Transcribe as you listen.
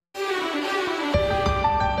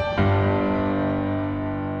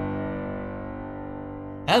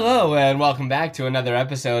Hello, and welcome back to another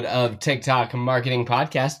episode of TikTok Marketing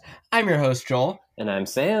Podcast. I'm your host, Joel. And I'm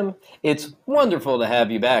Sam. It's wonderful to have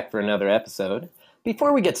you back for another episode.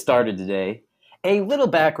 Before we get started today, a little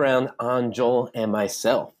background on Joel and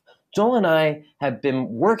myself. Joel and I have been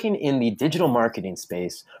working in the digital marketing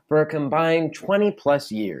space for a combined 20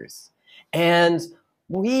 plus years. And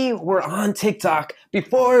we were on TikTok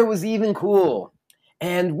before it was even cool.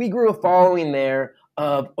 And we grew a following there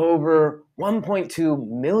of over 1.2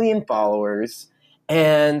 million followers.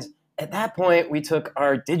 And at that point, we took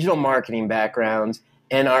our digital marketing background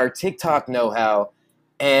and our TikTok know-how,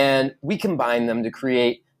 and we combined them to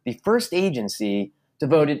create the first agency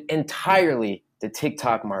devoted entirely to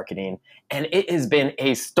TikTok marketing. And it has been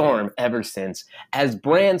a storm ever since as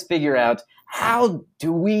brands figure out, how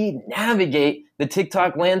do we navigate the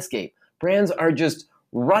TikTok landscape? Brands are just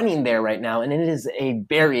running there right now, and it is a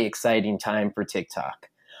very exciting time for TikTok.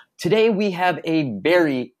 Today, we have a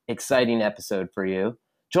very exciting episode for you.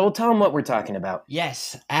 Joel, tell them what we're talking about.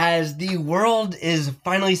 Yes, as the world is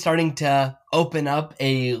finally starting to open up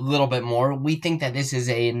a little bit more, we think that this is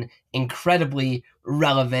an incredibly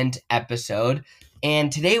relevant episode.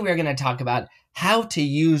 And today we're going to talk about how to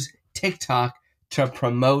use TikTok to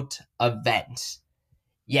promote events.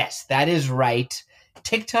 Yes, that is right.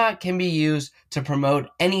 TikTok can be used to promote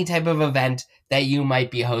any type of event that you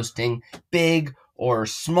might be hosting, big or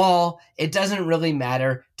small. It doesn't really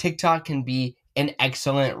matter. TikTok can be an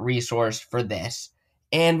excellent resource for this.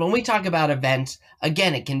 And when we talk about events,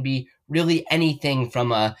 again, it can be really anything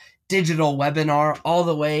from a digital webinar all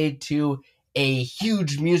the way to a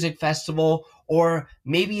huge music festival, or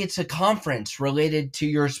maybe it's a conference related to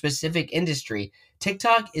your specific industry.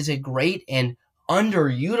 TikTok is a great and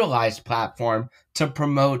underutilized platform to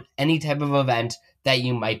promote any type of event that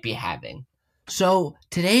you might be having. So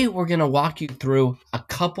today we're going to walk you through a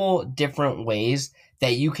couple different ways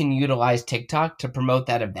that you can utilize TikTok to promote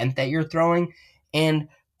that event that you're throwing. And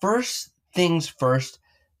first things first,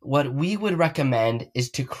 what we would recommend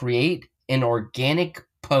is to create an organic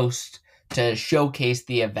post to showcase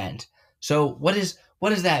the event. So what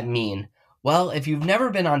does that mean? Well, if you've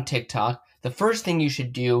never been on TikTok, the first thing you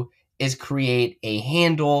should do is create a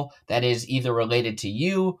handle that is either related to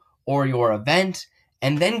you or your event,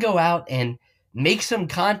 and then go out and make some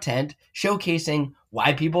content showcasing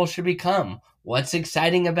why people should become, what's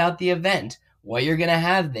exciting about the event, what you're going to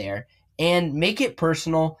have there, and make it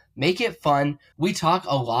personal, make it fun. We talk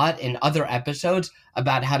a lot in other episodes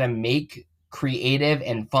about how to make creative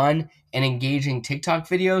and fun and engaging TikTok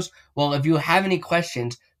videos. Well, if you have any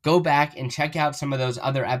questions, go back and check out some of those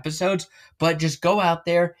other episodes, but just go out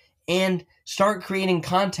there and start creating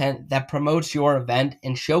content that promotes your event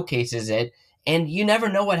and showcases it. And you never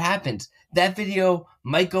know what happens. That video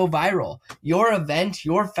might go viral. Your event,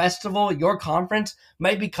 your festival, your conference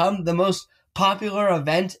might become the most popular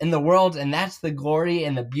event in the world, and that's the glory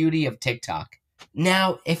and the beauty of TikTok.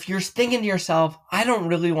 Now, if you're thinking to yourself, I don't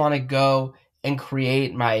really want to go and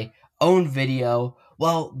create my own video,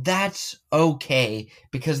 well, that's okay,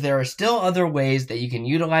 because there are still other ways that you can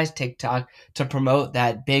utilize TikTok to promote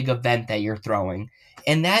that big event that you're throwing.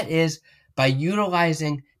 And that is by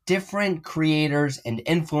utilizing different creators and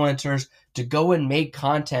influencers to go and make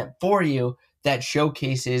content for you that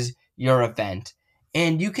showcases your event.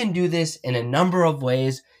 And you can do this in a number of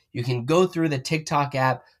ways. You can go through the TikTok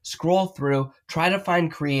app, scroll through, try to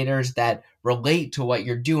find creators that relate to what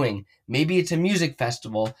you're doing. Maybe it's a music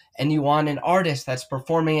festival and you want an artist that's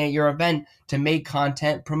performing at your event to make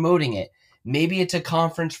content promoting it. Maybe it's a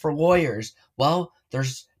conference for lawyers. Well,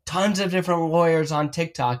 there's tons of different lawyers on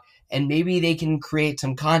TikTok, and maybe they can create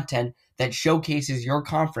some content that showcases your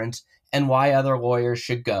conference and why other lawyers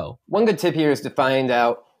should go. One good tip here is to find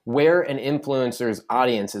out where an influencer's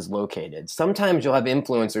audience is located. Sometimes you'll have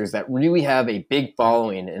influencers that really have a big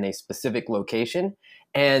following in a specific location.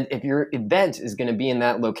 And if your event is going to be in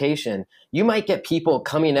that location, you might get people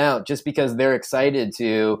coming out just because they're excited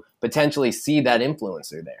to potentially see that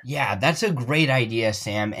influencer there. Yeah, that's a great idea,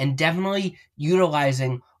 Sam. And definitely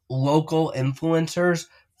utilizing local influencers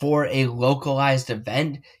for a localized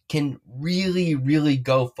event can really, really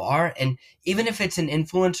go far. And even if it's an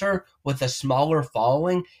influencer with a smaller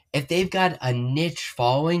following, if they've got a niche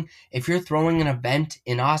following, if you're throwing an event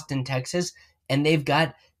in Austin, Texas, and they've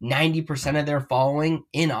got 90% of their following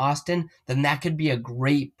in Austin, then that could be a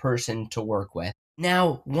great person to work with.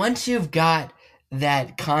 Now, once you've got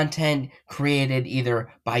that content created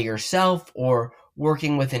either by yourself or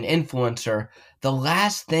working with an influencer, the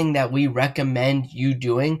last thing that we recommend you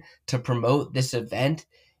doing to promote this event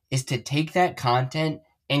is to take that content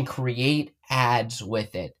and create ads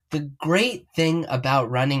with it. The great thing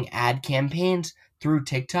about running ad campaigns through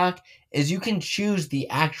TikTok is you can choose the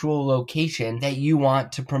actual location that you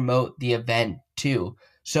want to promote the event to.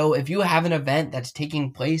 So if you have an event that's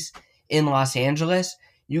taking place in Los Angeles,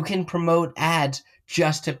 you can promote ads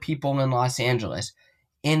just to people in Los Angeles.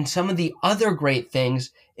 And some of the other great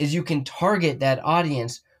things is you can target that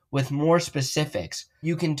audience with more specifics.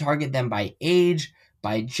 You can target them by age,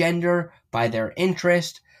 by gender, by their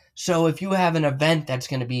interest. So if you have an event that's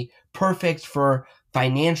going to be perfect for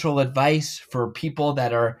financial advice for people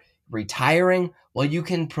that are retiring, well, you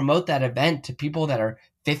can promote that event to people that are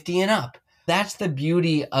 50 and up. That's the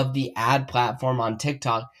beauty of the ad platform on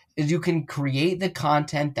TikTok is you can create the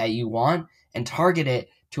content that you want and target it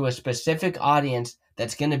to a specific audience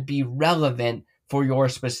that's going to be relevant for your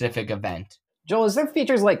specific event. Joel, is there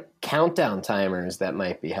features like countdown timers that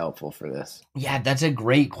might be helpful for this? Yeah, that's a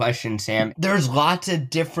great question, Sam. There's lots of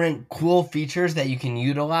different cool features that you can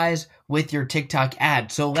utilize with your TikTok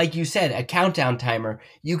ad. So like you said, a countdown timer.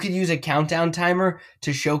 You could use a countdown timer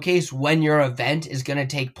to showcase when your event is going to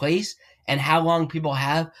take place and how long people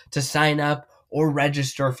have to sign up or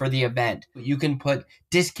register for the event. You can put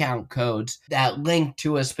discount codes that link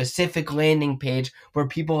to a specific landing page where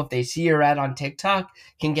people, if they see your ad on TikTok,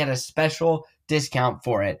 can get a special discount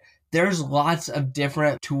for it. There's lots of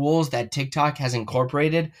different tools that TikTok has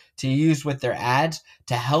incorporated to use with their ads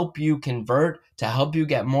to help you convert, to help you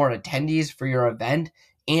get more attendees for your event,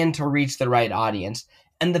 and to reach the right audience.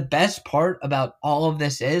 And the best part about all of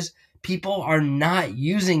this is people are not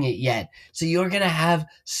using it yet. So you're going to have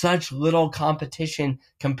such little competition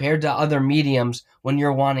compared to other mediums when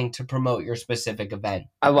you're wanting to promote your specific event.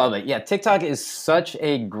 I love it. Yeah, TikTok is such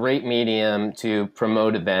a great medium to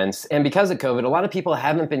promote events. And because of COVID, a lot of people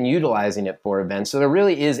haven't been utilizing it for events. So there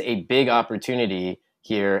really is a big opportunity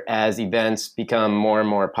here as events become more and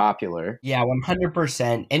more popular. Yeah,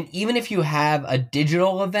 100%. And even if you have a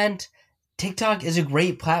digital event, TikTok is a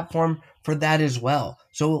great platform for that as well.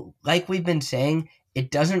 So like we've been saying,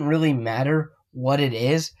 it doesn't really matter what it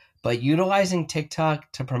is, but utilizing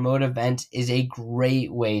TikTok to promote events is a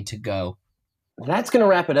great way to go. That's going to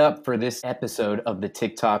wrap it up for this episode of the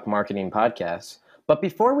TikTok Marketing Podcast. But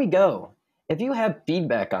before we go, if you have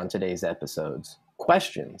feedback on today's episodes,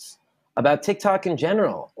 questions about TikTok in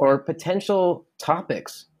general, or potential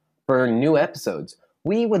topics for new episodes,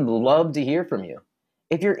 we would love to hear from you.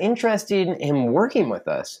 If you're interested in working with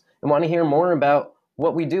us and want to hear more about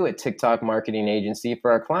what we do at TikTok Marketing Agency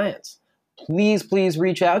for our clients, please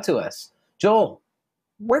reach out to us. Joel,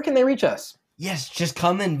 where can they reach us? Yes, just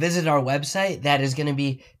come and visit our website. That is going to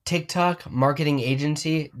be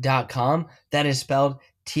tiktokmarketingagency.com. That is spelled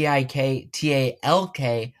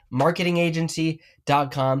TIKTALK,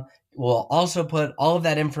 marketingagency.com. We'll also put all of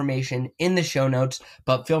that information in the show notes,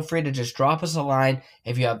 but feel free to just drop us a line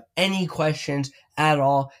if you have any questions at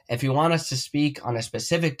all. If you want us to speak on a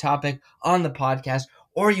specific topic on the podcast,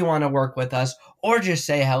 or you want to work with us, or just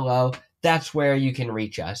say hello, that's where you can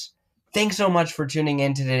reach us. Thanks so much for tuning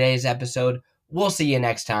in to today's episode. We'll see you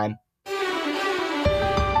next time.